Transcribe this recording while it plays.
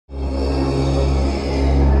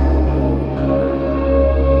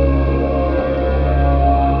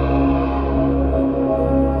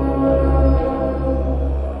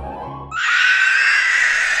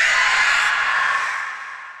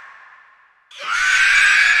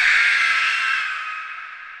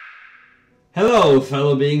Hello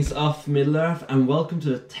fellow beings of Middle-earth and welcome to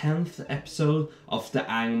the 10th episode of the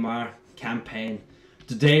Angmar campaign.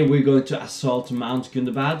 Today we're going to assault Mount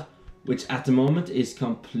Gundabad, which at the moment is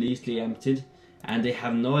completely emptied and they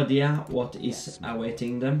have no idea what is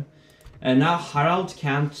awaiting them. And now Harald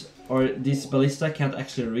can't, or this ballista can't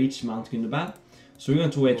actually reach Mount Gundabad, so we're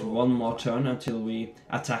going to wait one more turn until we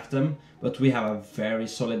attack them, but we have a very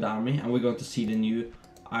solid army and we're going to see the new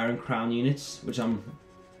Iron Crown units, which I'm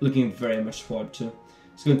looking very much forward to.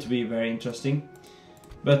 It's going to be very interesting.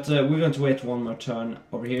 But we're going to wait one more turn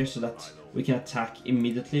over here so that we can attack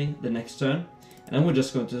immediately the next turn. And then we're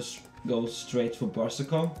just going to go straight for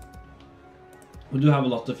Berserker. We do have a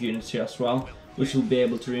lot of units here as well, which we'll be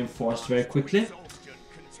able to reinforce very quickly.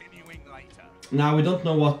 Now we don't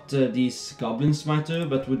know what these goblins might do,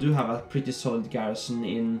 but we do have a pretty solid garrison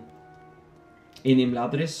in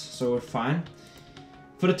Imladris, so we're fine.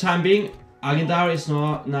 For the time being, Agindar is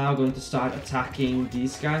now going to start attacking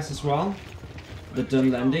these guys as well, the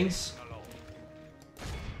Dunlendings.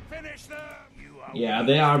 Yeah,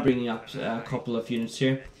 they are bringing up a couple of units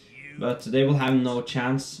here, but they will have no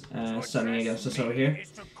chance standing against us over here.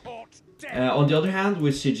 On the other hand,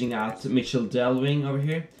 we're sieging out Mitchell Delving over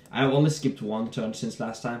here. I've only skipped one turn since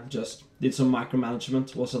last time, just did some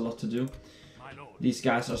micromanagement, was a lot to do. These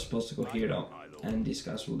guys are supposed to go here though, and these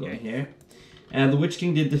guys will go in here. And the Witch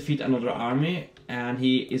King did defeat another army, and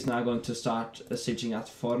he is now going to start sieging at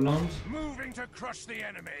Forland. Moving to crush the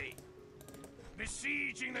enemy.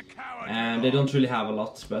 Besieging the coward. And they don't really have a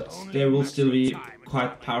lot, but they will still be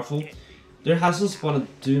quite powerful. There hasn't spawned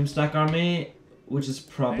a Doomstack army, which is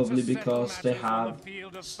probably because they have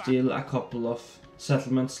still a couple of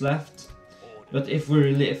settlements left. But if we're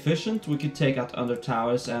really efficient, we could take out Under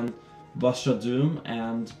Towers and Basra Doom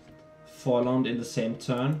and Forland in the same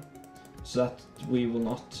turn, so that we will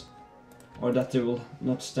not, or that they will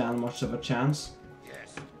not stand much of a chance.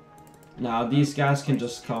 Now these guys can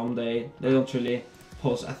just come, they don't really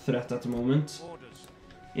pose a threat at the moment.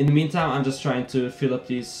 In the meantime, I'm just trying to fill up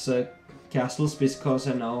these castles because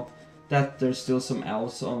I know that there's still some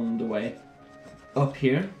elves on the way up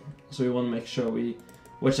here, so we want to make sure we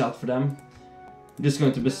watch out for them. I'm just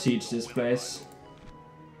going to besiege this place.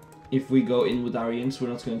 If we go in with our units, we're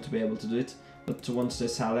not going to be able to do it. But once they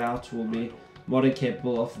sally out, we'll be more than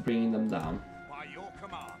capable of bringing them down.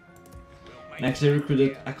 I actually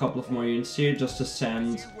recruited a couple of more units here just to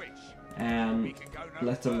send and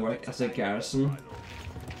let them work as a garrison.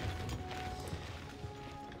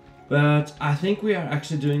 But I think we are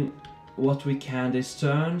actually doing what we can this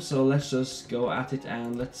turn, so let's just go at it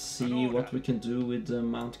and let's see what we can do with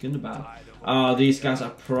Mount Gundabad. These guys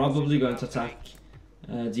are probably going to attack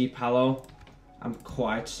Deep Hollow. I'm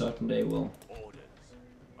quite certain they will.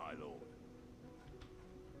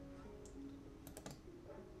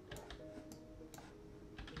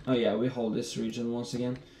 Oh yeah, we hold this region once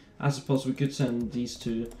again. I suppose we could send these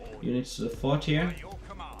two units to the fort here.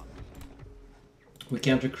 We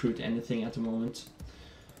can't recruit anything at the moment.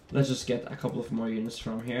 Let's just get a couple of more units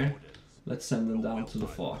from here. Let's send them down to the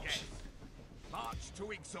fort. I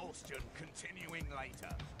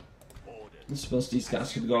suppose these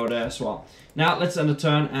guys could go there as well. Now let's end the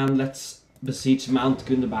turn and let's besiege Mount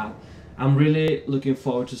Gundabad. I'm really looking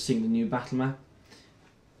forward to seeing the new battle map.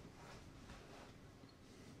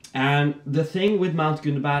 And the thing with Mount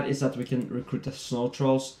Gundabad is that we can recruit the Snow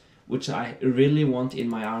Trolls, which I really want in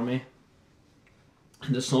my army.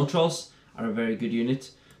 The Snow Trolls are a very good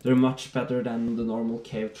unit. They're much better than the normal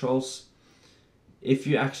Cave Trolls. If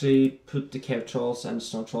you actually put the Cave Trolls and the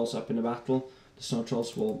Snow Trolls up in a battle, the Snow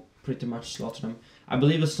Trolls will pretty much slaughter them. I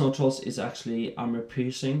believe the Snow Trolls is actually armor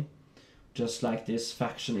piercing, just like this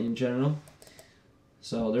faction in general.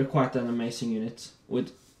 So they're quite an amazing unit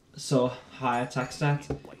with so high attack stat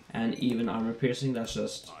and even armor piercing. That's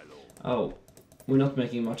just, oh, we're not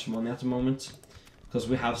making much money at the moment because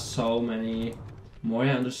we have so many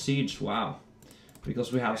Moria under siege. Wow,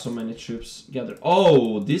 because we have so many troops gathered.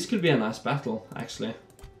 Oh, this could be a nice battle actually.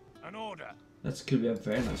 That could be a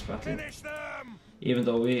very nice battle, even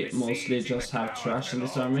though we mostly just have trash in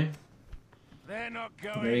this army.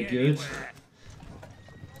 Very good.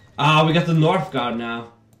 Ah, we got the North Guard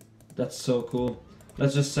now. That's so cool.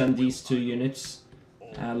 Let's just send these two units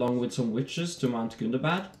along with some witches to Mount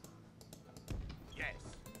Gundabad.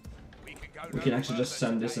 We can actually just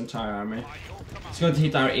send this entire army. It's going to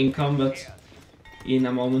hit our income, but in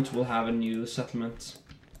a moment we'll have a new settlement.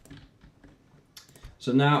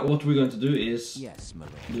 So now what we're going to do is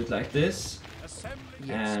do it like this.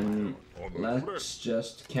 And let's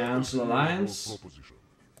just cancel alliance.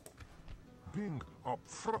 Being up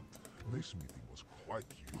front, this meeting was quite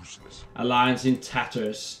useless. Alliance in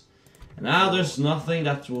tatters. Now there's nothing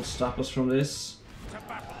that will stop us from this. To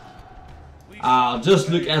battle. Just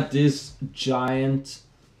look at this giant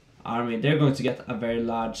army. They're going to get a very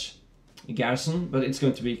large garrison, but it's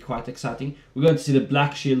going to be quite exciting. We're going to see the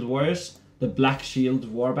Black Shield Warriors, the Black Shield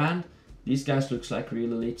Warband. These guys looks like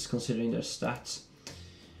real elites considering their stats.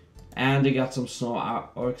 And they got some Snow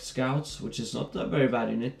Orc Scouts, which is not a very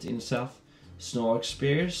bad unit in itself. Snow Orc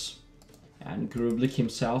Spears. And Grublik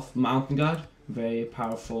himself, Mountain Guard. Very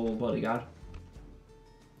powerful bodyguard.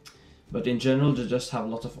 But in general, they just have a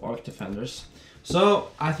lot of Orc Defenders. So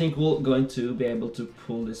I think we're going to be able to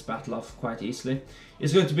pull this battle off quite easily.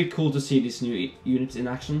 It's going to be cool to see these new units in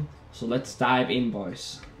action. So let's dive in,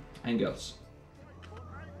 boys and girls.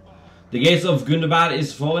 The gates of Gundabad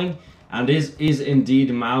is falling, and this is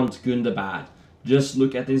indeed Mount Gundabad. Just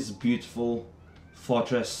look at this beautiful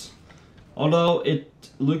fortress. Although it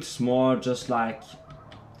looks more just like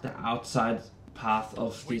the outside path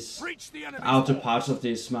of this, outer parts of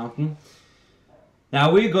this mountain.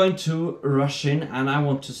 Now we're going to rush in, and I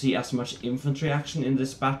want to see as much infantry action in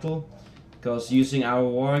this battle, because using our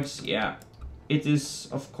wargs, yeah, it is,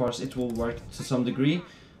 of course, it will work to some degree.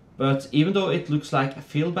 But even though it looks like a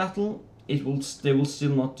field battle, they will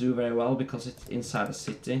still not do very well because it's inside a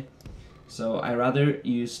city. So I rather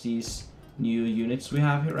use these new units we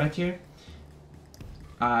have here, right here.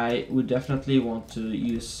 I would definitely want to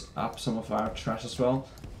use up some of our trash as well.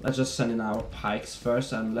 Let's just send in our pikes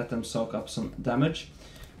first and let them soak up some damage.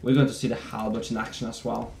 We're going to see the halberds in action as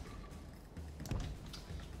well.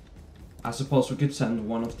 I suppose we could send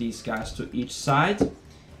one of these guys to each side,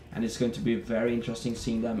 and it's going to be very interesting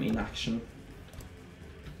seeing them in action.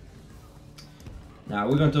 Now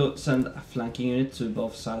we're going to send a flanking unit to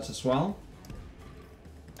both sides as well.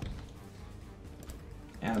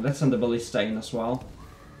 And let's send the ballista in as well.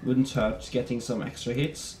 Wouldn't hurt getting some extra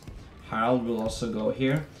hits. Harald will also go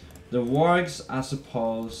here. The wargs, I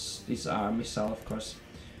suppose, these are missile, of course.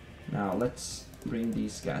 Now let's bring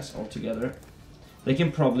these guys all together. They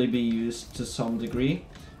can probably be used to some degree,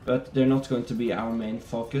 but they're not going to be our main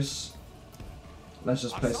focus. Let's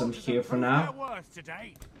just place them here for now.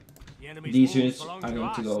 These units are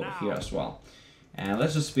going to go here as well. And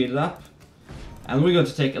let's just speed it up. And we're going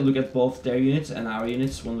to take a look at both their units and our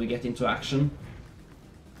units when we get into action.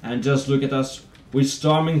 And just look at us. We're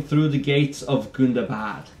storming through the gates of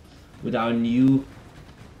Gundabad with our new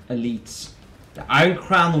elites. The Iron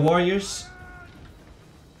Crown Warriors.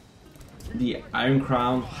 The Iron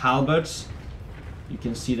Crown Halberds. You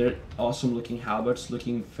can see their awesome looking halberds,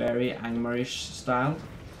 looking very Angmarish styled.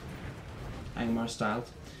 Angmar styled.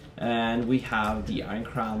 And we have the Iron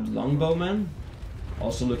Crown Longbowmen.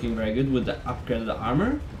 Also looking very good with the upgraded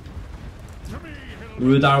armor.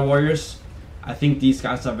 Rudar Warriors. I think these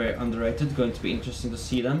guys are very underrated. Going to be interesting to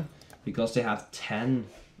see them because they have 10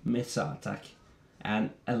 missile attack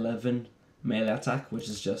and 11 melee attack, which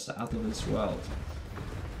is just out of this world.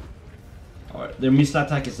 Or their missile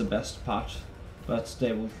attack is the best part, but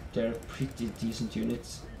they're pretty decent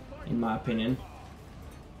units in my opinion.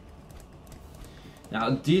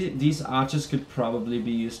 Now these archers could probably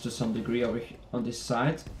be used to some degree over here on this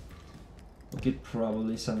side. We could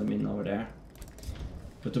probably send them in over there.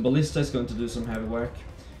 But the ballista is going to do some heavy work.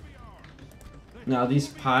 Now these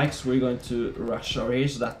pikes, we're going to rush over here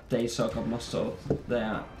so that they soak up most of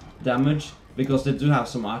the damage, because they do have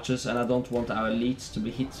some archers and I don't want our elites to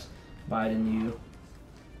be hit by the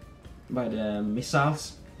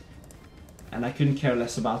missiles. And I couldn't care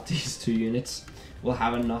less about these two units. We'll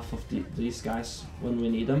have enough of these guys when we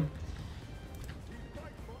need them.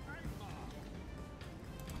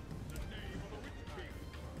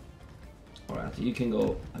 Alright, you can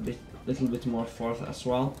go a little bit more forth as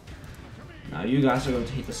well. Now you guys are going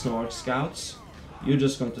to hit the Snow Orc Scouts. You're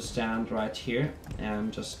just going to stand right here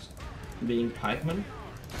and just being pikemen.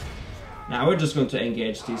 Now we're just going to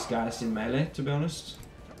engage these guys in melee, to be honest.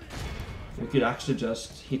 We could actually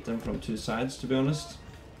just hit them from two sides, to be honest.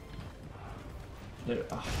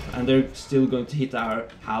 And they're still going to hit our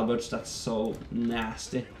halberds. That's so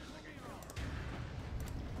nasty.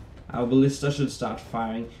 Our ballista should start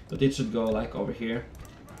firing, but it should go like over here.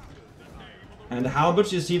 And the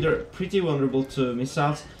halberds, you see, they're pretty vulnerable to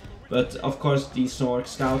missiles, but of course the Snow Orc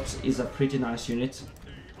Scouts is a pretty nice unit.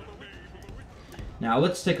 Now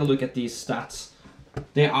let's take a look at these stats.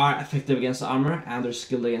 They are effective against armor and they're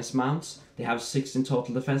skilled against mounts. They have 6 in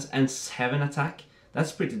total defense and 7 attack.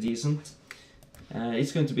 That's pretty decent.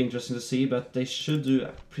 It's going to be interesting to see, but they should do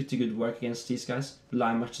pretty good work against these guys.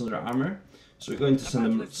 Rely much on their armor. So we're going to send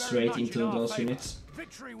them straight into those units.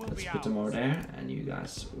 Let's put them over there, and you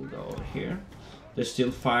guys will go over here. They're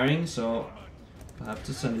still firing, so I'll have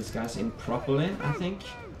to send these guys in properly, I think.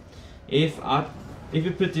 If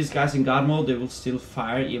you put these guys in God mode, they will still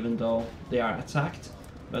fire even though they are attacked.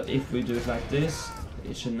 But if we do it like this,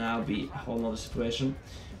 it should now be a whole nother situation.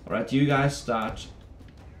 Alright, you guys start.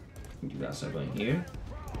 You guys are going here.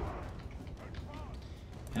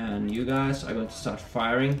 And you guys are going to start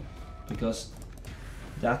firing, because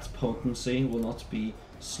that potency will not be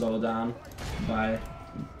slowed down by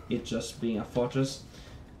it just being a fortress.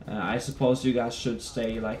 I suppose you guys should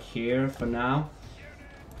stay like here for now.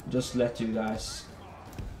 Just let you guys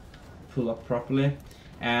pull up properly.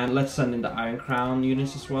 And let's send in the Iron Crown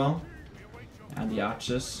units as well. And the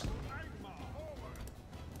archers.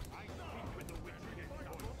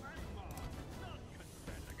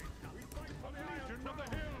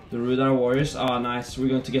 The Rudar warriors. Oh, nice. We're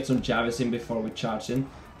going to get some Javis in before we charge in.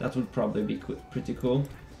 That would probably be pretty cool.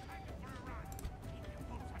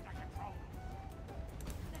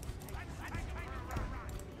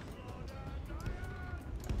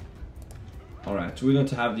 Alright, we're going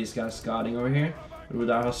to have these guys guarding over here.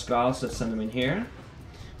 Rudar Huskals, let's send them in here.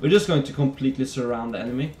 We're just going to completely surround the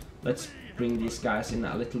enemy. Let's bring these guys in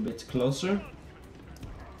a little bit closer.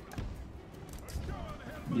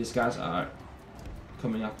 These guys are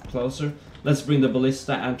coming up closer. Let's bring the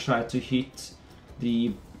ballista and try to hit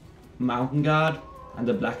the Mountain Guard and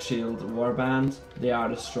the Black Shield Warband. They are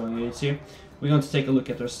the strong units here. We're going to take a look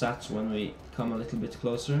at their stats when we come a little bit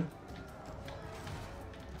closer.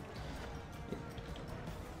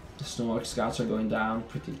 The Snow Scouts are going down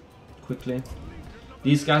pretty quickly.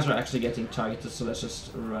 These guys are actually getting targeted, so let's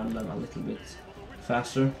just run them a little bit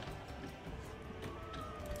faster.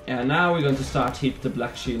 And now we're going to start hit the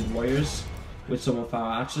Black Shield Warriors with some of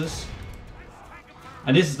our archers.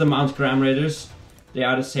 And this is the Mount Graham Raiders. They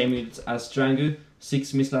are the same units as Drangu.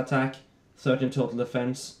 6 missile attack, 13 total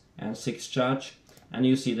defense, and 6 charge. And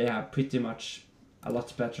you see they have pretty much a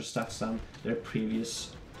lot better stats than their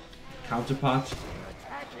previous counterpart.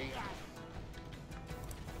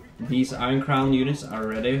 These Iron Crown units are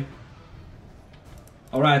ready.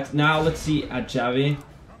 Alright, now let's see a Javi.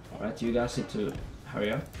 Alright, you guys need to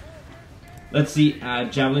hurry up. Let's see a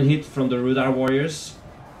Javelin hit from the Rudar Warriors.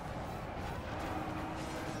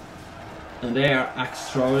 And they are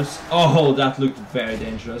axe throwers. Oh, that looked very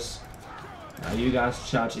dangerous. Now you guys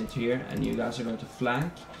charge into here and you guys are going to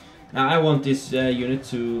flank. Now I want this unit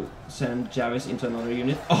to send Javis into another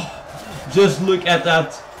unit. Oh, just look at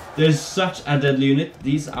that. There's such a deadly unit.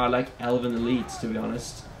 These are like Elven elites, to be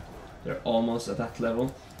honest. They're almost at that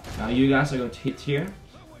level. Now you guys are going to hit here.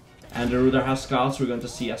 And the Rudar Huskals we're going to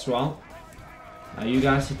see as well. Now you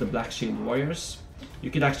guys hit the Black Shield Warriors.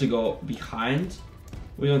 You could actually go behind.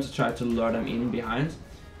 We're going to try to lure them in behind.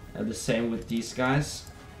 The same with these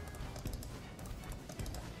guys.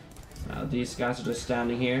 Now these guys are just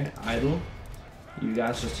standing here, idle. You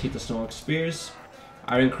guys just hit the Snow Spears.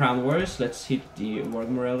 Iron Crown Warriors, let's hit the Warg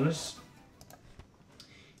Marauders.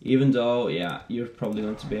 Even though, yeah, you're probably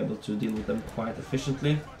going to be able to deal with them quite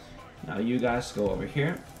efficiently. Now you guys go over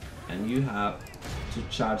here. And you have to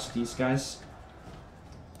charge these guys.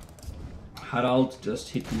 Harald, just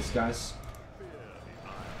hit these guys.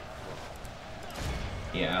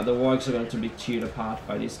 Yeah, the wargs are going to be teared apart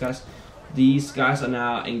by these guys. These guys are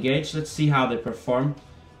now engaged. Let's see how they perform.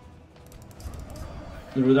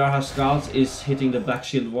 The Rudar Huskals is hitting the Black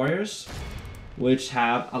Shield Warriors, which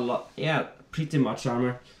have a lot, yeah, pretty much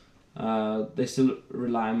armor. They still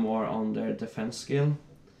rely more on their defense skill.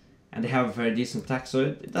 And they have a very decent attack,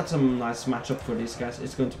 so that's a nice matchup for these guys.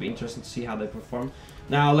 It's going to be interesting to see how they perform.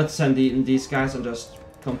 Now let's send in these guys and just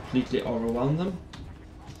completely overwhelm them.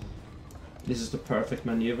 This is the perfect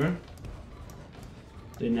maneuver.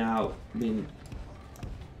 They're now being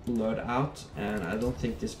lured out, and I don't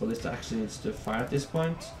think this ballista actually needs to fire at this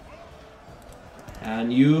point.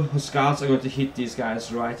 And you Huskals are going to hit these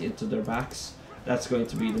guys right into their backs. That's going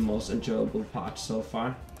to be the most enjoyable part so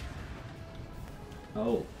far.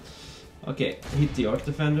 Oh. Okay, hit the Orc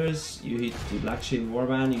Defenders, you hit the Black Shield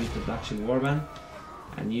Warband, you hit the Black Shield Warband,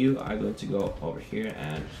 and you are going to go over here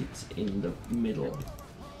and hit in the middle.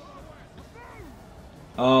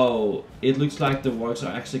 Oh, it looks like the wargs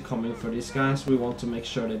are actually coming for these guys. We want to make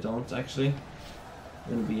sure they don't actually.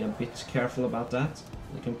 We'll be a bit careful about that.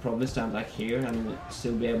 We can probably stand like here and we'll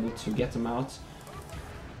still be able to get them out.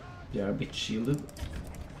 They are a bit shielded.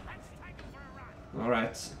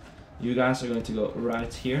 Alright, you guys are going to go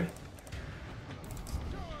right here.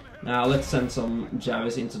 Now let's send some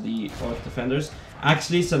Javis into the Orc Defenders.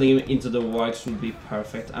 Actually, sending him into the wargs would be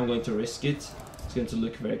perfect. I'm going to risk it. It's going to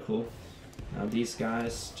look very cool. Now these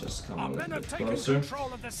guys just come a little bit closer.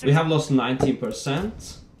 We have lost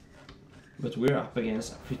 19%, but we're up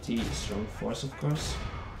against a pretty strong force, of course.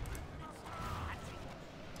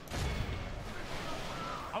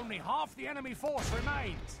 Only half the enemy force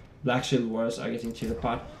remains. Black Shield Warriors are getting teared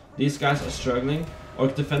apart. These guys are struggling.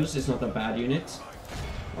 Orc Defenders is not a bad unit.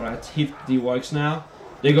 Alright, hit the Wargs now.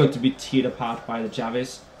 They're going to be teared apart by the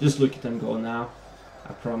Javis. Just look at them go now.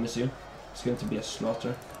 I promise you. It's going to be a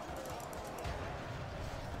slaughter.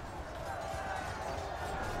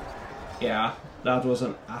 Yeah, that was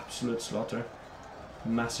an absolute slaughter.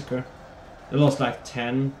 Massacre. They lost like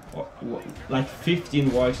 10 or like 15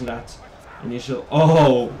 wargs in that initial.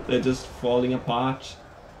 Oh, they're just falling apart.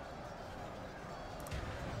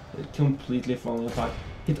 They're completely falling apart.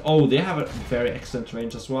 Oh, they have a very excellent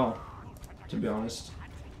range as well, to be honest.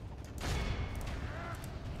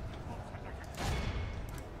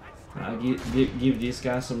 Give these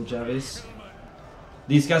guys some Javis.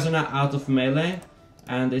 These guys are now out of melee,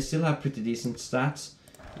 and they still have pretty decent stats.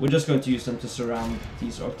 We're just going to use them to surround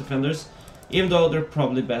these Orc Defenders, even though they're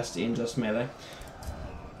probably best in just melee.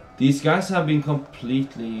 These guys have been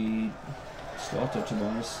completely slaughtered, to be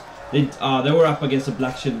honest. They were up against the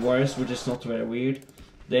Black Shield Warriors, which is not very weird.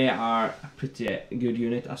 They are a pretty good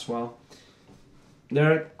unit as well.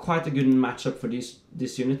 They're quite a good matchup for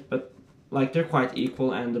this unit, but like they're quite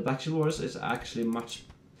equal, and the Black Shield Warriors is actually much.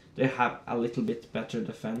 They have a little bit better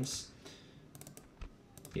defense.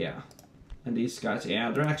 Yeah, and these guys,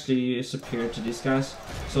 yeah, they're actually superior to these guys,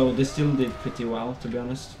 so they still did pretty well, to be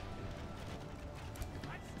honest.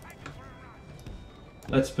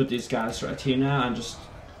 Let's put these guys right here now, and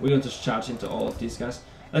we're going to charge into all of these guys.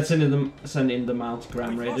 Let's send in the Mount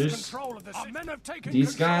Graham Raiders.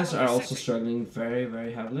 These guys are also struggling very,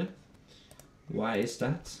 very heavily. Why is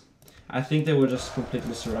that? I think they were just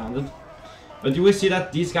completely surrounded. But you will see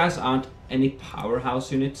that these guys aren't any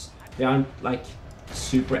powerhouse units. They aren't like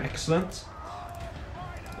super excellent.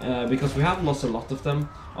 Because we have lost a lot of them.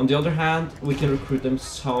 On the other hand, we can recruit them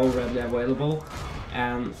so readily available.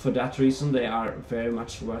 And for that reason, they are very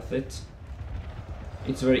much worth it.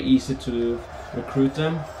 It's very easy to recruit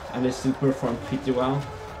them, and they still perform pretty well.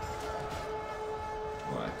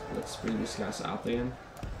 Alright, let's bring these guys out again.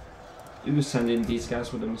 You will send in these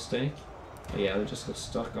guys with a mistake. Oh yeah, they just got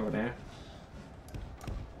stuck over there.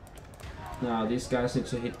 Now these guys need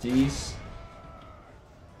to hit these.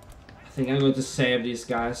 I think I'm going to save these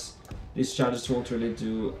guys. These charges won't really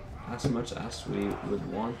do as much as we would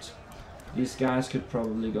want. These guys could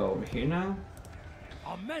probably go over here now.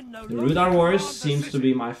 The Rudar Warriors seems to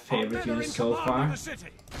be my favorite unit so far.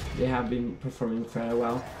 They have been performing very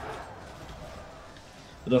well.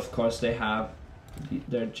 But of course they have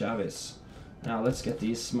their Javis. Now let's get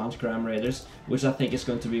these Mount Graham Raiders, which I think is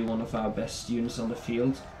going to be one of our best units on the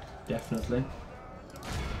field. Definitely.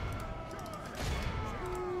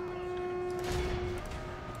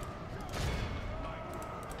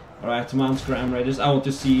 Alright, Mount Graham Raiders. I want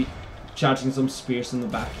to see charging some spears in the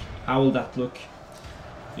back. How will that look?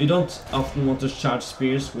 You don't often want to charge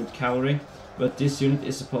spears with cavalry, but this unit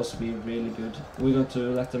is supposed to be really good. We're going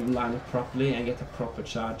to let them line up properly and get a proper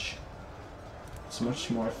charge. It's much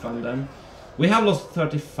more fun then. We have lost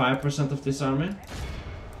 35% of this army.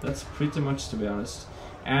 That's pretty much, to be honest.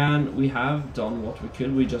 And we have done what we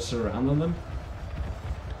could. We just surrounded them.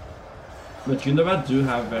 But Gundabad do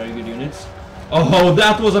have very good units. Oh,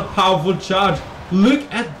 that was a powerful charge! Look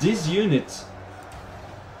at this unit!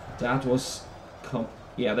 That was...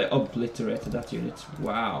 yeah, they obliterated that unit.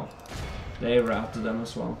 Wow. They routed them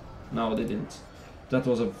as well. No, they didn't. That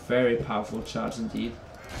was a very powerful charge indeed.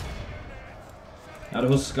 Now the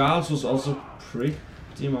Huskals was also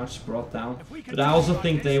pretty much brought down. But I also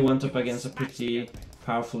think they went up against a pretty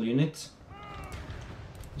powerful unit.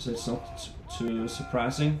 So it's not too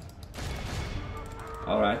surprising.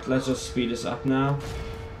 Alright, let's just speed this up now.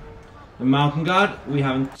 The Mountain Guard, we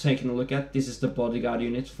haven't taken a look at. This is the bodyguard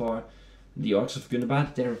unit for the Orcs of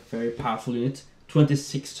Gundabad. They're a very powerful unit.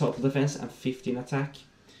 26 total defense and 15 attack.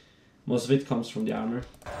 Most of it comes from the armor.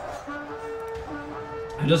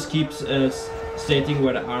 I just keep stating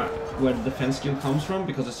where the defense skill comes from,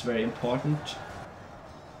 because it's very important.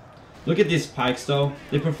 Look at these pikes though.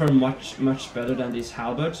 They perform much better than these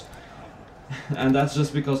halberds. And that's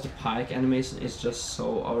just because the pike animation is just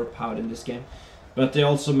so overpowered in this game. But they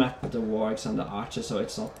also met the wargs and the archers, so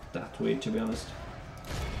it's not that weird, to be honest.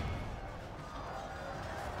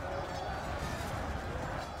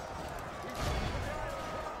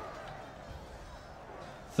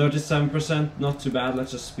 %, not too bad.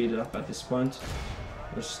 Let's just speed it up at this point.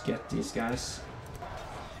 Let's get these guys.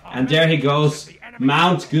 And there he goes.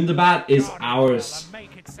 Mount Gundabad is ours.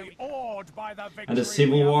 And the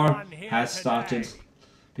civil war has started.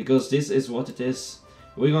 Because this is what it is.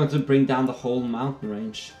 We're going to bring down the whole mountain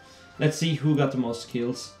range. Let's see who got the most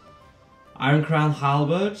kills. Iron Crown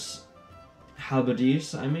Halberds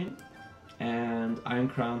halberdiers, I mean, and Iron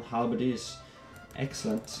Crown halberdiers.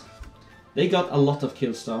 Excellent. They got a lot of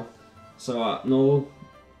kills though, so no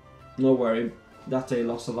worry that they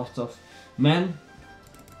lost a lot of men.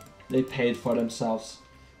 They paid for themselves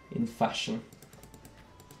in fashion.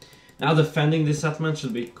 Now defending this settlement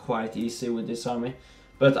should be quite easy with this army,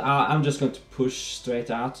 but I'm just going to push straight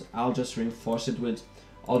out. I'll just reinforce it with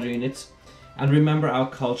other units. And remember, our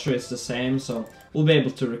culture is the same, so we'll be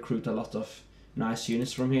able to recruit a lot of nice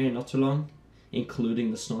units from here in not too long,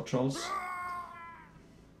 including the snow trolls.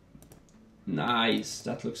 Nice,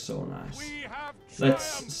 that looks so nice.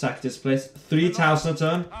 Let's sack this place. 3,000 a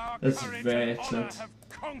turn. That's very excellent.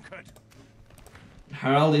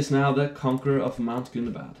 Harald is now the conqueror of Mount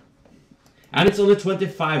Gundabad. And it's only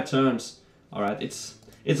 25 turns. Alright, it's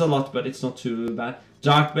a lot, but it's not too bad.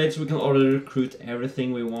 Dark Blades, we can already recruit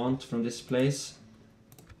everything we want from this place.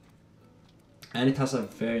 And it has a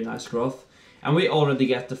very nice growth. And we already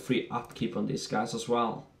get the free upkeep on these guys as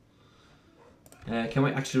well. Can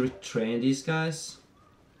we actually retrain these guys?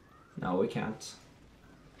 No, we can't.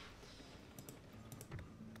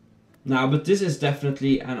 No, but this is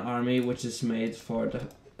definitely an army which is made for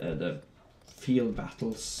the field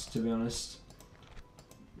battles, to be honest.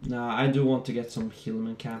 Now, I do want to get some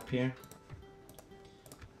hillman camp here.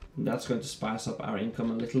 That's going to spice up our income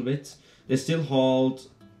a little bit. They still hold...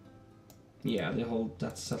 Yeah, they hold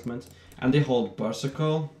that settlement. And they hold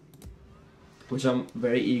Berserkal, which I'm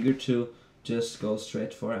very eager to just go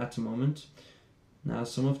straight for at the moment. Now,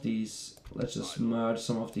 some of these... Let's just merge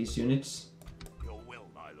some of these units. Your will,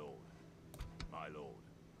 my lord. My lord.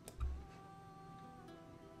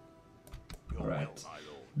 Alright.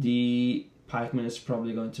 The pikeman is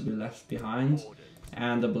probably going to be left behind.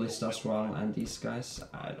 And the ballista as well, and these guys.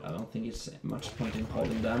 I don't think it's much point in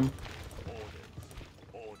holding them.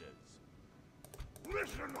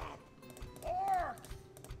 Listen up.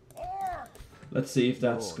 Let's see if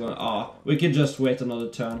that's going... Oh, we can just wait another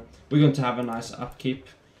turn. We're going to have a nice upkeep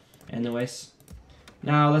anyways.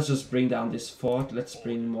 Now let's just bring down this fort. Let's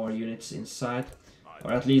bring more units inside.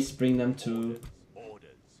 Or at least bring them to...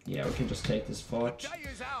 Yeah, we can just take this fort.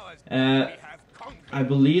 I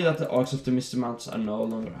believe that the Orcs of the Misty Mountains are no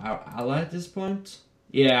longer our ally at this point.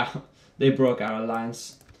 Yeah, they broke our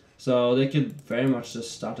alliance. So they could very much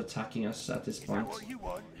just start attacking us at this point.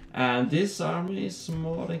 And this army is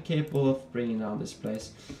more than capable of bringing down this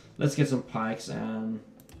place. Let's get some pikes, and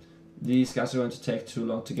these guys are going to take too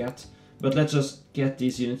long to get. But let's just get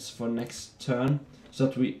these units for next turn, so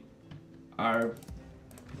that we are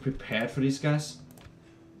prepared for these guys.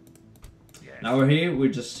 Now we're here,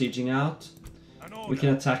 we're just sieging out. We can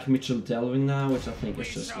attack Mitchell Delving now, which I think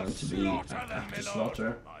is just going to be an after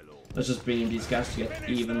slaughter. Let's just bring in these guys to get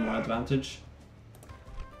even more advantage.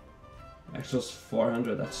 Actually, it's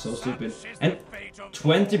 400, that's so stupid. And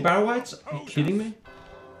 20 barrow whites? Are you kidding me?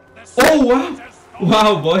 Oh, wow!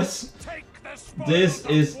 Wow, boys! This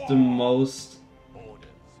is the most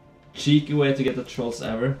cheeky way to get the trolls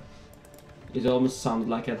ever. It almost sounded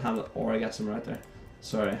like I had an orgasm right there.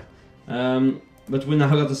 Sorry. But we now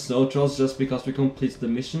got the snow trolls just because we completed the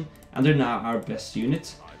mission, and they're now our best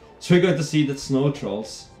unit. So we're going to see the snow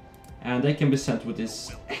trolls, and they can be sent with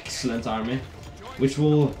this excellent army, which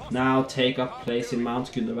will now take up place in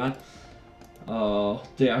Mount Gundabad.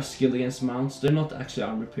 They are skilled against mounts. They're not actually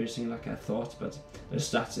armor piercing like I thought, but their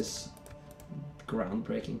stats is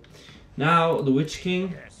groundbreaking. Now the Witch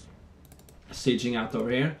King sieging out over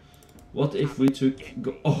here. What if we took...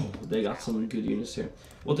 Oh, they got some good units here.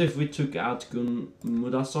 What if we took out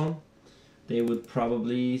Gunmudason? They would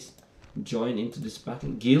probably join into this battle.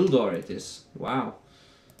 Gildor it is. Wow.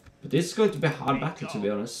 But this is going to be a hard battle, to be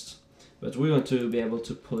honest. But we're going to be able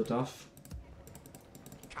to pull it off.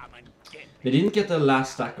 They didn't get the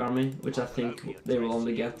last stack army, which I think they will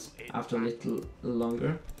only get after a little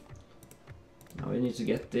longer. Now we need to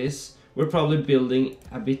get this. We're probably building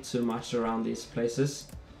a bit too much around these places.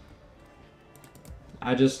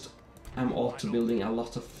 I just am all to building a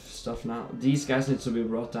lot of stuff now. These guys need to be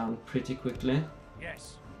brought down pretty quickly.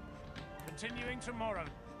 Yes. Continuing tomorrow.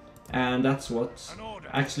 And that's what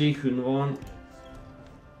actually Hunvorn.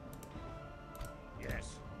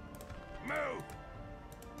 Yes. Move.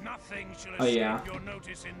 Nothing shall Oh yeah. escape your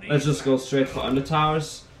notice in these Let's just go straight for under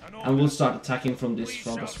towers, An and we'll start attacking from this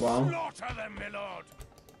front as well. Slaughter them, my lord.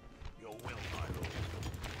 Your will, my lord.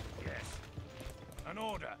 Yes. An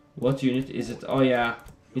order. What unit is it? Oh yeah,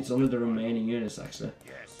 it's only the remaining units actually.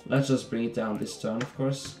 Yes. Let's just bring it down this turn, of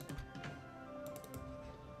course.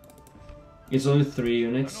 It's only 3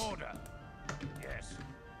 units. An order. Yes.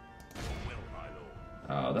 Your will,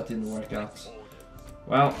 my lord. Oh, that didn't work out.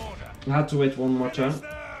 Well, I had to wait one more turn.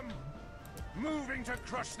 Moving to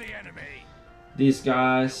crush the enemy. These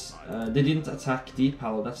guys, they didn't attack deep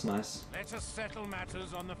hollow, that's nice. Let us settle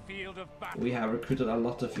matters on the field of battle. We have recruited a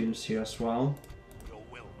lot of units here as well. Your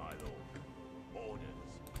will, my lord. Orders.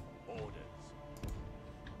 Orders.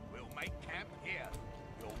 We'll make camp here.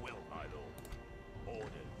 Your will, my lord.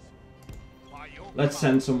 Orders. By your Let's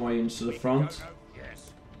send some more units to the front.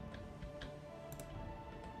 Yes.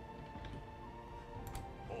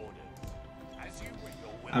 Orders. As you wish,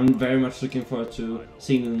 your will. I'm very much looking forward to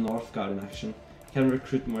seeing the North Guard in action. Can we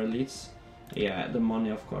recruit more elites? Yeah, the money,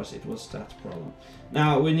 of course, it was that problem.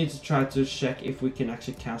 Now, we need to try to check if we can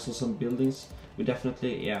actually cancel some buildings. We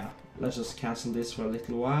definitely, yeah, let's just cancel this for a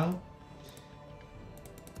little while.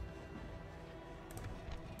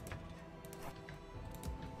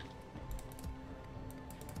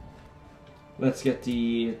 Let's get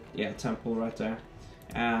the, yeah, temple right there.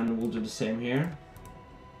 And we'll do the same here.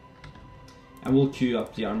 And we'll queue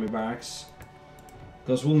up the army barracks.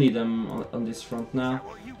 Because we'll need them on this front now.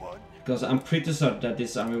 Because I'm pretty certain that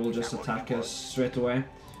this army will just attack us straight away.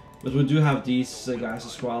 But we do have these guys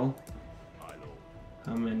as well.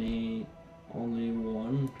 How many? Only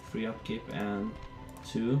one. Free upkeep and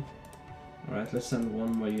 2. Alright, let's send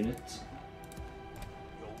one more unit.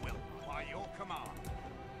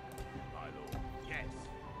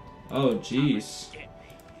 Oh jeez.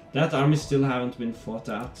 That army still haven't been fought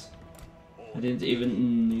out. I didn't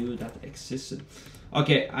even knew that existed.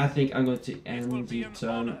 Okay, I think I'm going to end the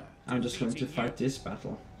turn. I'm just going to fight this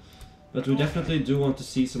battle. But we definitely do want to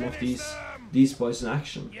see some of these boys in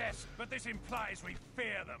action. Yes, but this implies we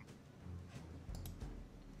fear them.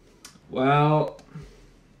 Well,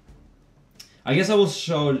 I guess I will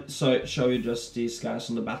show you just these guys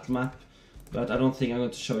on the battle map, but I don't think I'm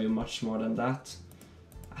going to show you much more than that.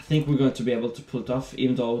 I think we're going to be able to pull it off,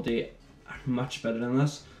 even though they are much better than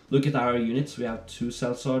us. Look at our units. We have 2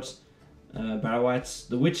 sellswords, Barrow-wights,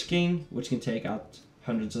 the Witch King, which can take out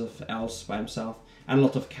hundreds of elves by himself, and a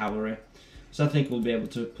lot of cavalry. So I think we'll be able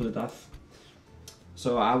to pull it off.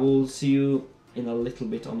 So I will see you in a little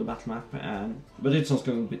bit on the battle map, but it's not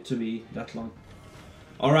going to be that long.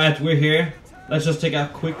 Alright, we're here. Let's just take a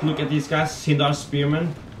quick look at these guys. Sindar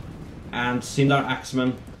Spearmen and Sindar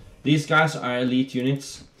Axemen. These guys are elite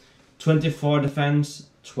units. 24 defense,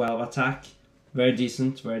 12 attack. Very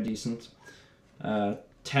decent, very decent.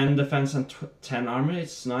 10 defense and 10 armor.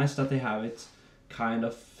 It's nice that they have it kind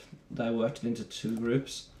of diverted into 2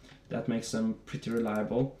 groups. That makes them pretty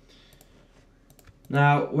reliable.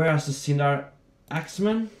 Now, whereas the Sindar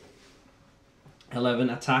Axemen, 11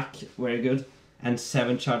 attack, very good, and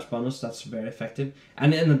 7 charge bonus, that's very effective.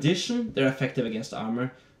 And in addition, they're effective against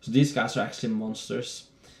armor, so these guys are actually monsters.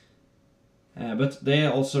 But they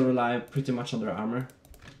also rely pretty much on their armor.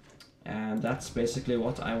 And that's basically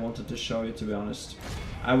what I wanted to show you, to be honest.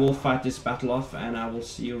 I will fight this battle off and I will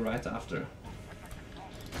see you right after.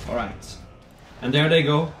 Alright. And there they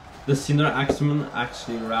go. The Sindar Axemen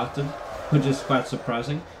actually routed, which is quite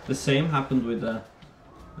surprising. The same happened with the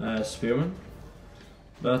Spearmen.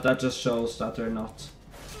 But that just shows that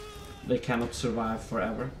they cannot survive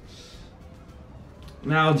forever.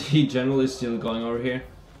 Now the general is still going over here.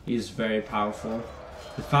 He's very powerful.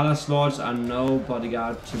 The Phalas Lords are no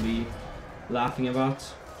bodyguard to be laughing about.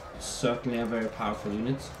 Certainly a very powerful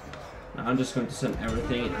unit. Now I'm just going to send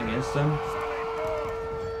everything against them.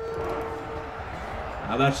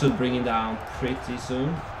 Now that should bring him down pretty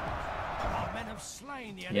soon.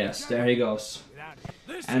 Yes, there he goes.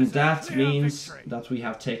 And that means that we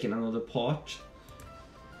have taken another port.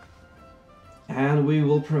 And we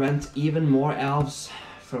will prevent even more elves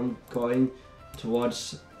from going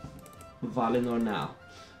towards Valinor now.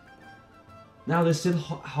 Now they still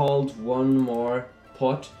hold one more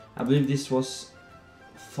port. I believe this was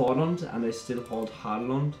Thorlund, and they still hold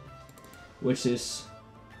Harlund, which is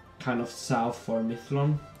kind of south for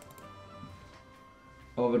Mithlon,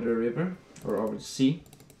 over the river, or over the sea.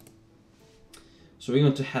 So we're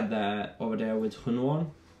going to head over there with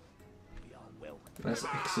Hunworn. Let's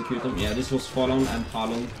execute them. Yeah, this was Thorlund, and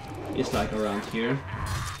Harlund is like around here.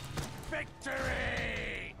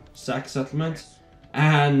 Sack settlement.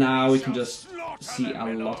 And now we can just see a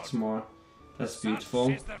lot more. That's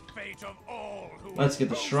beautiful. Let's get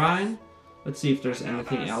the shrine. Let's see if there's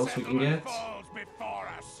anything else we can get.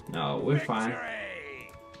 No, we're fine.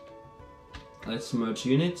 Let's merge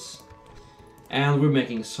units. And we're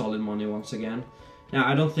making solid money once again. Now,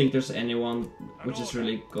 I don't think there's anyone which is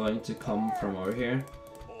really going to come from over here.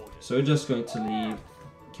 So we're just going to leave.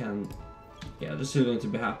 Yeah, they're still going to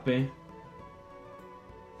be happy.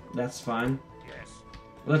 That's fine.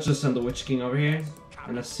 Let's just send the Witch King over here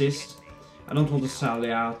and assist. I don't want to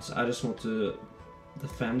sally out, I just want to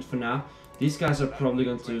defend for now. These guys are probably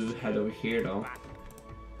going to head over here though.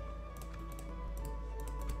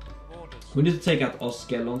 We need to take out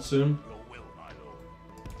Oskelon soon.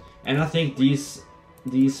 And I think these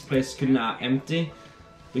places could now empty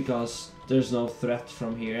because there's no threat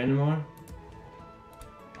from here anymore.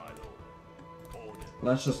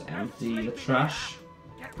 Let's just empty the trash.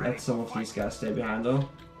 Let some of these guys stay behind though.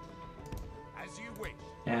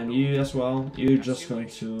 And you as well, you're just going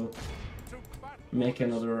to make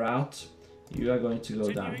another route. You are going to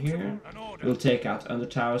go down here. We'll take out Under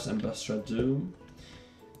Towers and Bustra Doom.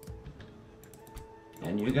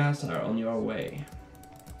 And you guys are on your way.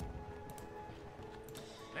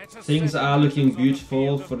 Things are looking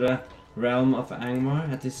beautiful for the realm of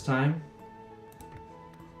Angmar at this time.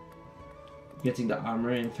 Getting the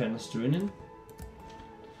armor in Fairness Dùnedain.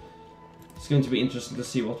 It's going to be interesting to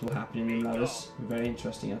see what will happen in Imladris. Very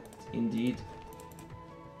interesting indeed.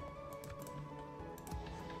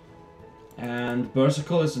 And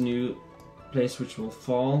Berserkle is a new place which will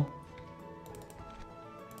fall.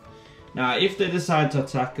 Now, if they decide to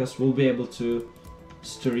attack us, we'll be able to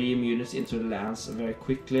stream units into the lands very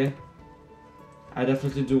quickly. I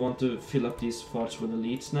definitely do want to fill up these forts with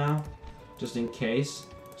elites now, just in case.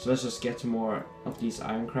 So let's just get more of these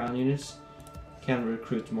Iron Crown units. Can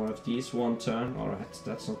recruit more of these. 1 turn, alright,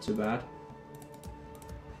 that's not too bad.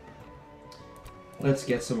 Let's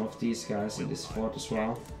get some of these guys in this fort as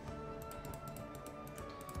well.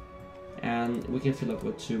 And we can fill up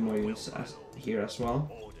with 2 more units here as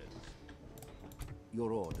well.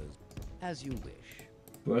 Your orders, as you wish.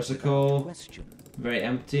 Berserkle, very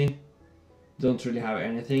empty. Don't really have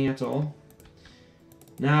anything at all.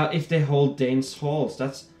 Now, if they hold Dane's halls,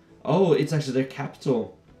 that's... Oh, it's actually their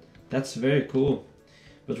capital. That's very cool.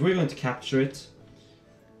 But we're going to capture it.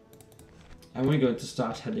 And we're going to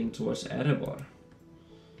start heading towards Erebor.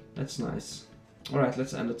 That's nice. Alright,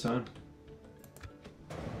 let's end the turn.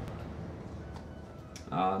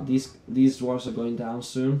 These dwarves are going down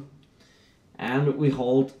soon. And we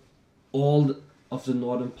hold all of the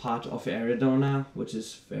northern part of Erebor now, which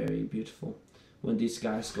is very beautiful when these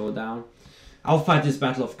guys go down. I'll fight this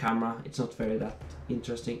battle off camera. It's not very that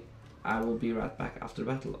interesting. I will be right back after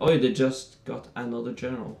the battle. Oh, they just got another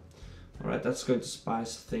general. Alright, that's going to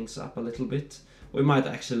spice things up a little bit. We might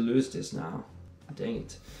actually lose this now. Dang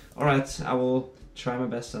it. Alright, I will try my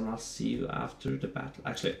best and I'll see you after the battle.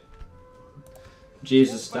 Actually,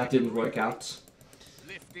 Jesus, that didn't work out.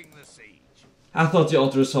 I thought the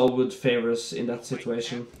auto resolve would favor us in that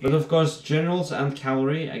situation. But of course, generals and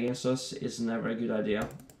cavalry against us is never a good idea.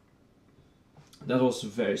 That was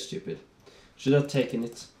very stupid. Should have taken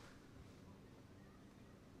it.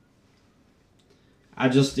 I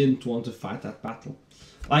just didn't want to fight that battle.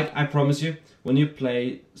 Like, I promise you, when you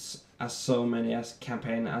play as so many as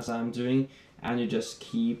campaign as I'm doing, and you just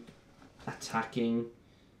keep attacking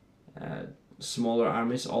smaller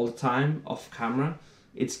armies all the time off camera,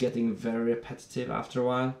 it's getting very repetitive after a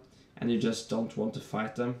while, and you just don't want to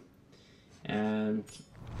fight them. And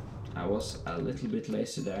I was a little bit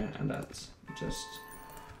lazy there, and that just...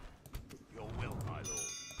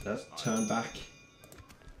 Let's turn back.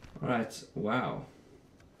 Alright, wow.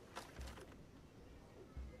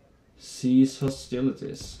 Cease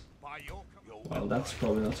hostilities. Well, that's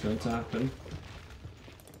probably not going to happen.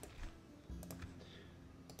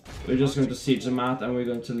 We're just going to siege them out, and we're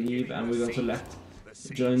going to leave, and we're going to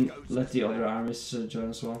let the other armies join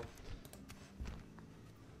as well.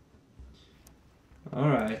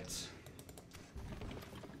 Alright.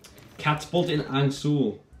 Catapult in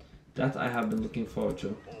Angsul. That I have been looking forward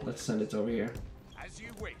to. Let's send it over here.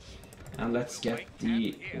 And let's get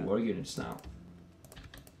the war units now.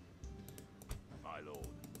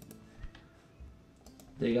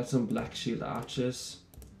 They got some Black Shield archers.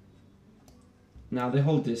 Now they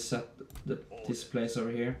hold this this place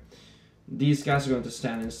over here. These guys are going to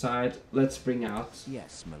stand inside. Let's bring out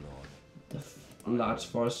Yes, my lord. the large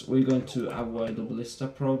force. We're going to avoid the ballista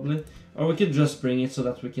probably. Or we could just bring it so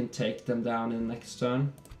that we can take them down in the next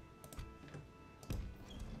turn.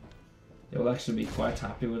 They will actually be quite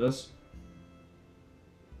happy with us.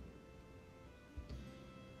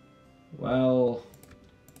 Well...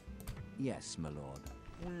 Yes, my lord.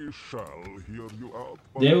 We shall hear you out.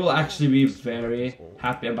 They will actually be very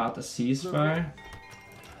happy about the ceasefire.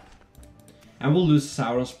 And we'll lose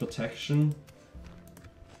Sauron's protection.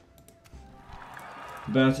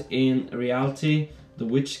 But in reality, the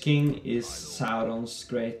Witch King is Sauron's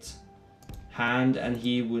great hand, and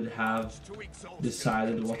he would have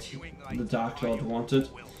decided what the Dark Lord wanted.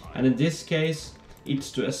 And in this case,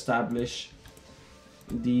 it's to establish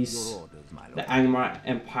the Angmar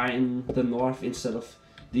Empire in the north instead of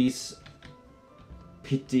these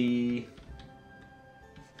petty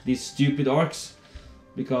these stupid orcs,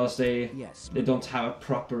 because they Yes, don't have a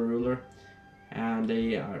proper ruler, and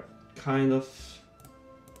they are kind of,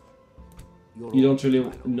 your you don't orders, really my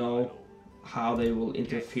lord. know how they will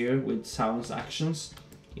interfere with Sauron's actions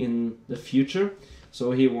in the future.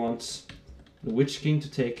 So he wants the Witch King to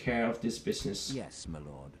take care of this business, Yes, my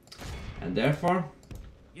lord. and therefore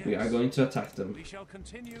we are going to attack them. We shall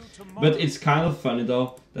continue to But it's kind of funny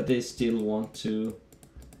though that they still want to.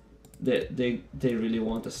 They really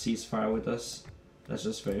want a ceasefire with us. That's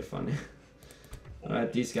just very funny.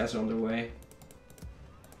 Alright, these guys are on their way.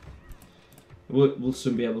 We'll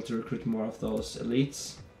soon be able to recruit more of those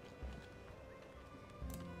elites.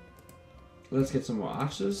 Let's get some more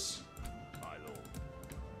archers. My lord.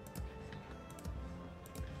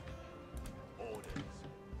 Orders,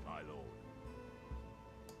 my lord.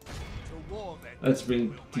 To war then. Let's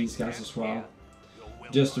bring these guys as well,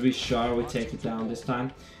 just to be sure we take it down this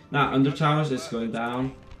time. Now, Under Towers is going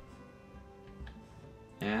down.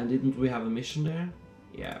 And didn't we have a mission there?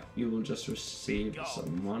 Yeah, you will just receive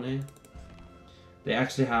some money. They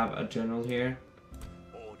actually have a general here.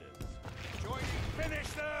 Orders. Join in, finish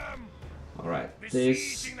them. Alright,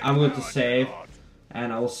 this I'm going to save,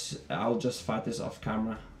 and I'll just fight this off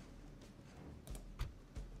camera.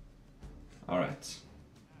 Alright.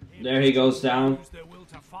 There he goes down. Use their will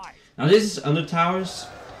to fight. Now this is Under Towers,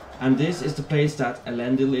 and this is the place that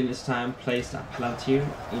Elendil in his time placed a Palantir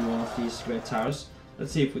in one of these great towers.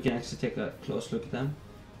 Let's see if we can actually take a close look at them.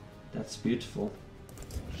 That's beautiful.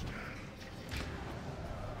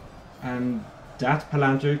 And that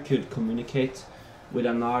Palantir could communicate with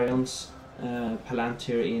Anarion's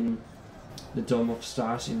Palantir in the Dome of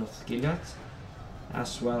Stars in Northgiliad,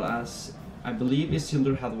 as well as, I believe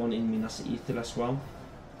Isildur had one in Minas Ithil as well.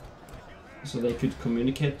 So they could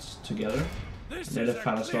communicate together. There the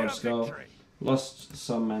Phallus Lords go. Lost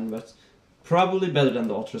some men, but probably better than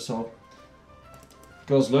the Ultrasolve.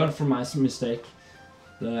 Because learn from my mistake.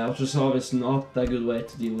 The Ultrasolve is not a good way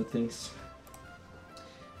to deal with things.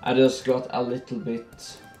 I just got a little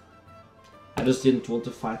bit... I just didn't want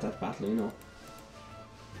to fight that battle, you know.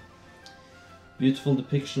 Beautiful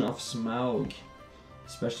depiction of Smaug.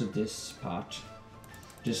 Especially this part.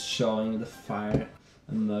 Just showing the fire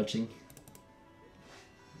emerging.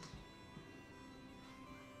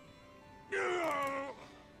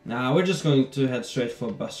 Now we're just going to head straight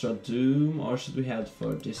for Basra Doom, or should we head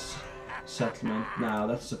for this settlement? Now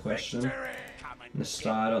that's the question.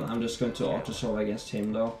 Nestradon, I'm just going to auto-solve against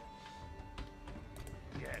him though.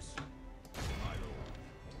 Yes.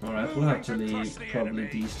 Alright, we'll have to leave probably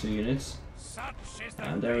these two units. Such is the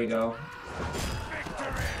And there we go.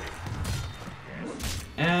 victory.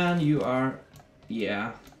 And you are...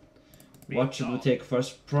 yeah. What should we take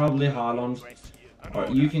first? Probably Harlond. Or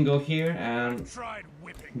you can go here and... Tried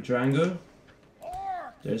whipping. Drango.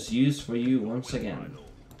 Or There's use for you once again.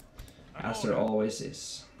 As there always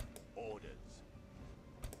is. orders.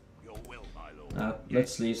 Your will, my lord. Now,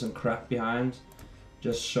 let's leave some crap behind.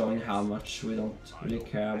 Just showing how much we don't really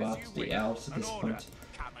care about the elves at this point.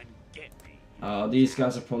 Come and get me. These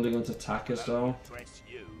guys are probably going to attack us though. Dress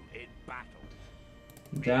you in battle.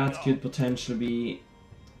 That could potentially be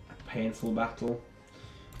a painful battle.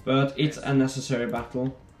 But it's a necessary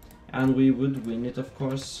battle. And we would win it, of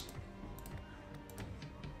course.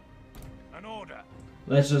 An order.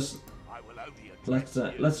 Let's just... I will only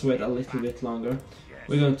address let's wait a little bit longer.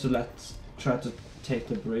 We're going to try to take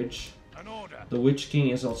the bridge. an order. The Witch King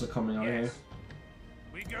is also coming over here. Yes.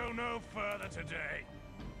 We go no further today.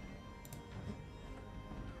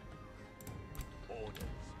 Orders.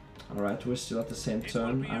 Alright, we're still at the same It will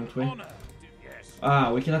turn, be an aren't we? honor. Yes.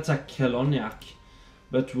 Ah, we can attack Celoniach.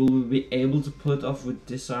 But will we be able to pull it off with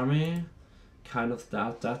this army? Kind of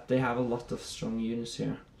doubt that. They have a lot of strong units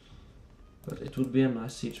here. But it would be a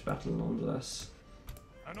nice siege battle nonetheless.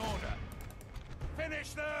 An order.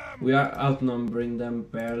 Finish them. We are outnumbering them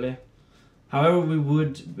barely. However,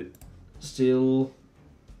 we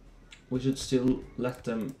should still let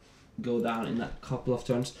them go down in a couple of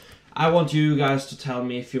turns. I want you guys to tell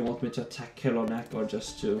me if you want me to attack Celoniach or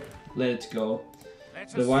just to let it go. Let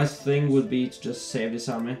The us wise settle thing this. would be to just save this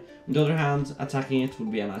army. On the other hand, attacking it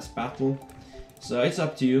would be a nice battle. So it's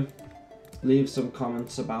up to you. Leave some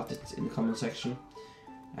comments about it in the comment section.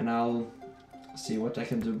 And I'll see what I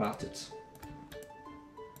can do about it.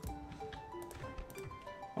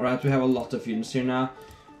 Alright, we have a lot of units here now.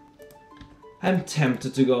 I'm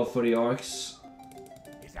tempted to go for the orcs.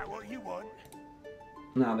 Is that what you want?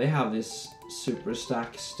 Now they have this super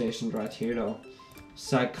stack stationed right here though.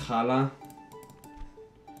 Saghala.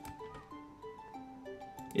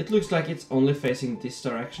 It looks like it's only facing this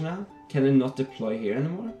direction now. Can it not deploy here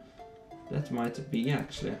anymore? That might be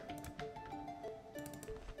actually.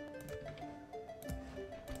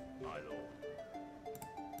 My lord.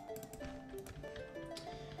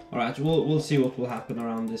 Alright, we'll see what will happen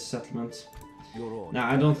around this settlement. Your order. Now,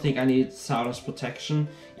 I don't think I need Sauron's protection,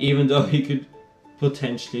 even though he could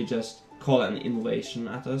potentially just call an invasion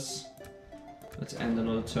at us. Let's end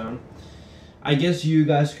another turn. I guess you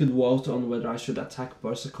guys could vote on whether I should attack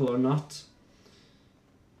Berserkle or not.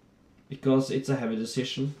 Because it's a heavy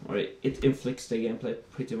decision, or it inflicts the gameplay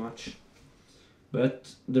pretty much.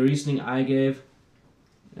 But the reasoning I gave,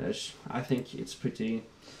 I think it's pretty...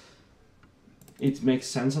 It makes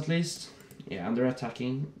sense at least. Yeah, and they're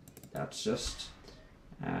attacking. That's just...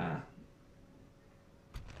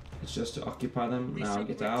 it's just to occupy them. Now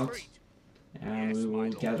get out. And we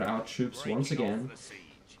will gather our troops once again.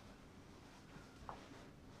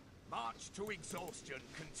 March to exhaustion,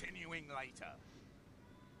 continuing later.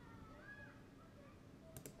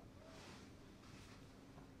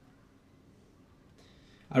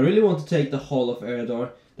 I really want to take the whole of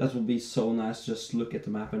Eredor. That would be so nice. Just look at the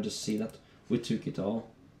map and just see that we took it all.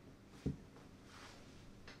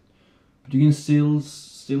 But you can still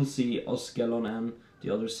see Osgelon and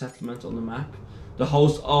the other settlement on the map. The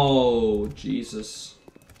host. Oh Jesus!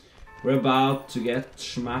 We're about to get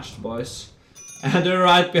smashed, boys. And they're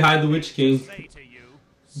right behind the Witch King.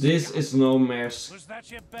 This is no mare's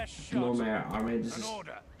army. This is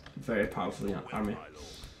very powerful army.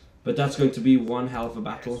 But that's going to be one hell of a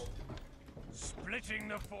battle. Splitting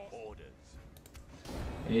the orders.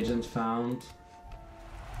 Agent found.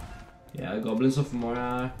 Yeah, goblins of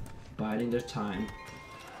Mora biding their time.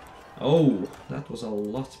 Oh, that was a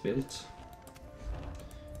lot built.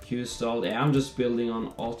 Q stalled. Yeah, I'm just building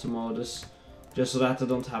on auto modus, just so that I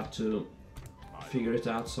don't have to figure it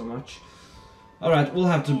out so much. Alright, we'll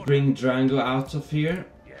have to bring Drango out of here.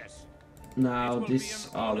 Now this...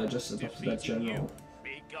 Oh, they just adopted that general.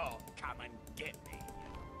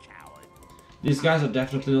 These guys are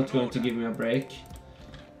definitely not going to give me a break.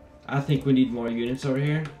 I think we need more units over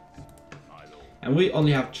here. And we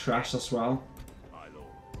only have trash as well.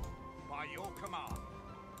 By your command,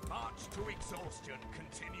 march to exhaustion,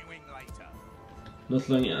 continuing later. Not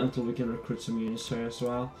long until we can recruit some units here as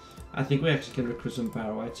well. I think we actually can recruit some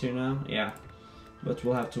Barrow-wights here now. Yeah. But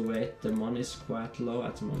we'll have to wait. The money is quite low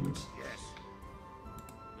at the moment.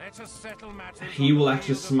 Let us settle matters. He will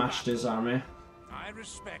actually smash this army. I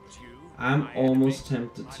respect you. I'm almost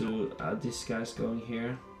tempted to this guy's going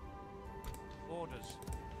here. Orders.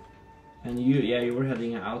 And you, yeah, you were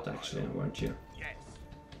heading out actually, weren't you? Yes.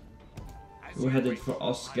 You were headed for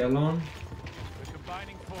Osgelon. We're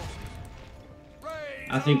combining forces.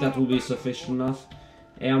 I think that will be sufficient enough.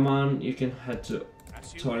 Eamon, you can head to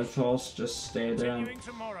Torrent Falls, just stay there and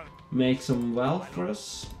make some wealth for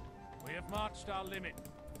us. We have marched our limit.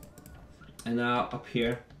 And now up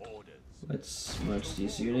here, let's merge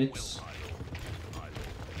these units.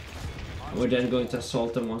 And we're then going to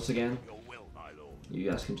assault them once again. You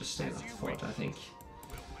guys can just stay in that fort, I think.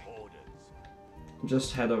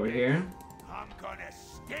 Just head over here. I'm gonna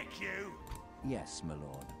stick you. Yes, my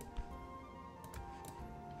lord.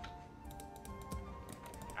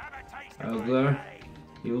 Elgler,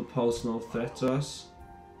 he will pose no threat to us.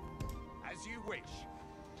 As you wish.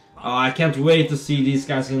 Oh, I can't wait to see these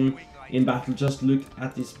guys in battle. Just look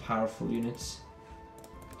at these powerful units.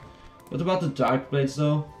 What about the Darkblades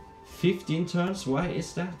though? 15 turns? Why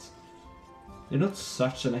is that? They're not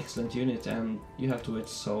such an excellent unit and you have to wait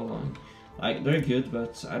so long. Like, they're good,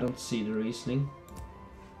 but I don't see the reasoning.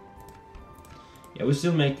 Yeah, we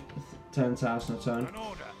still make 10,000 a turn.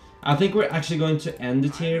 I think we're actually going to end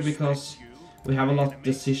it here because we have a lot of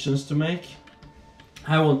decisions to make.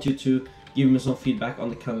 I want you to give me some feedback on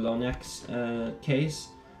the Celoniach's case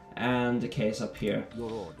and the case up here.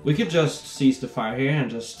 We could just cease the fire here and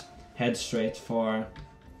just head straight for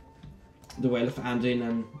the Whale of Anduin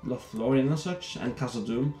and Lothlorien and such, and Castle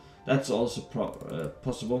Doom. That's also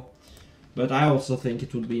possible. But I also think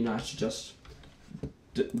it would be nice to just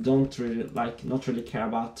not really care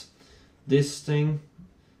about this thing.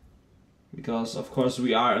 Because of course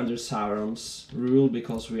we are under Sauron's rule,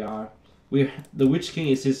 because the Witch King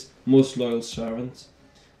is his most loyal servant.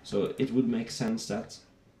 So it would make sense that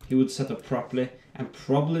he would set up properly and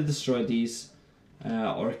probably destroy these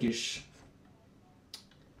orcish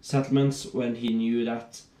settlements when he knew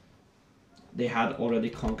that they had already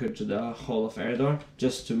conquered the whole of Eredor,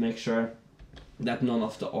 just to make sure that none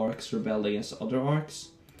of the orcs rebelled against other orcs.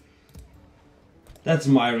 That's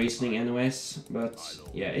my reasoning anyways, but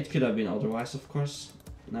yeah, it could have been otherwise of course.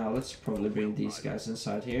 Now let's probably bring these guys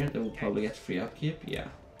inside here. They will probably get free upkeep, yeah.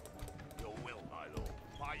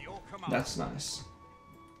 That's nice.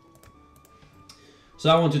 So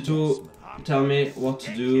I want you to tell me what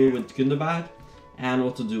to do with Gundabad and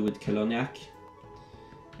what to do with Celoniach.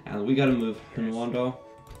 And we gotta move Hunwando.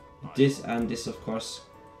 This and this, of course.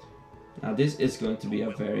 Now this is going to be a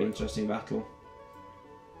very interesting battle.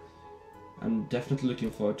 I'm definitely looking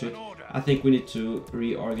forward to it. I think we need to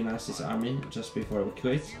reorganize this army just before we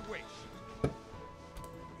quit.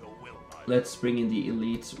 Let's bring in the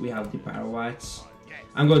elites. We have the Parawites.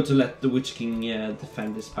 I'm going to let the Witch King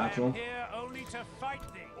defend this battle.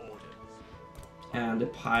 And the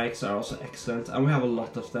pikes are also excellent. And we have a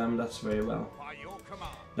lot of them, that's very well.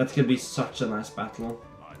 That could be such a nice battle.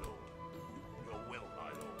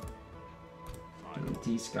 And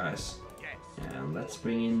these guys. And let's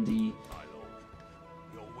bring in the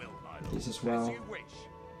this as well.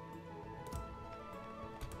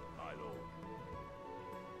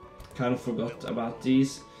 Kind of forgot about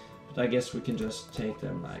these, but I guess we can just take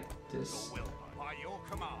them like this.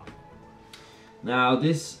 Now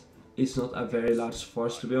this is not a very large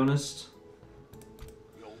force, to be honest.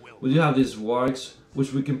 We do have these wargs,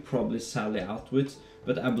 which we can probably sally out with,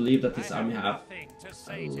 but I believe that this army have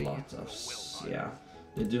a lot of, yeah,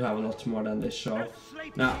 they do have a lot more than they show.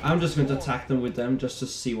 Now I'm just going to attack them with them just to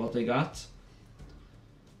see what they got.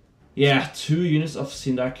 Yeah, 2 units of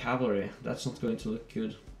Sindar cavalry. That's not going to look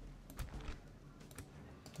good.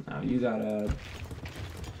 Now you gotta.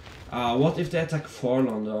 What if they attack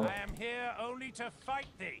Forlon though? I am here only to fight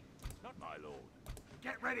thee, not my lord.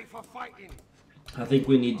 Get ready for fighting. I think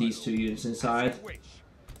we need these 2 units inside.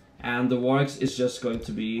 And the wargs is just going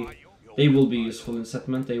to be. They will be useful in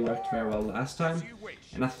settlement. They worked very well last time.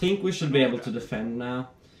 And I think we should be able to defend now.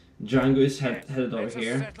 Django is headed over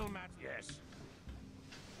here.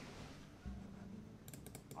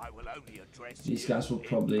 These guys will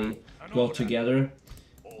probably go together.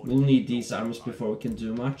 We'll need these armies before we can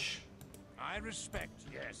do much.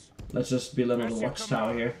 Let's just build another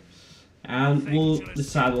watchtower here. And we'll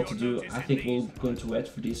decide what to do. I think we're going to wait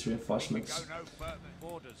for these reinforcements.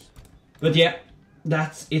 But yeah,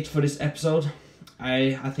 that's it for this episode.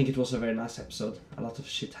 I think it was a very nice episode. A lot of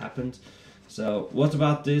shit happened. So what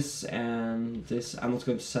about this and this? I'm not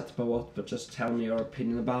going to set up a what, but just tell me your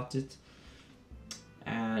opinion about it.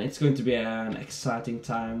 And it's going to be an exciting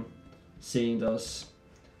time seeing those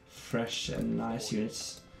fresh and nice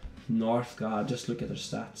units. North, god, just look at their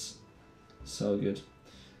stats. So good.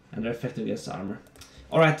 And they're effective against armor.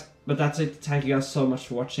 Alright, but that's it. Thank you guys so much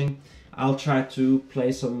for watching. I'll try to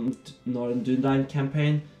play some Northern Dùnedain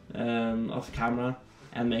campaign off camera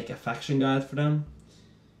and make a faction guide for them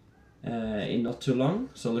in not too long.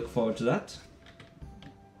 So look forward to that.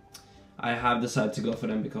 I have decided to go for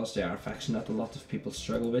them because they are a faction that a lot of people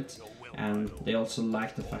struggle with, and they also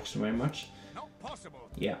like the faction very much.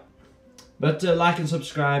 Yeah. But like and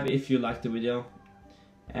subscribe if you like the video,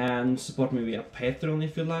 and support me via Patreon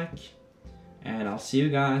if you like, and I'll see you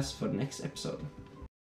guys for the next episode.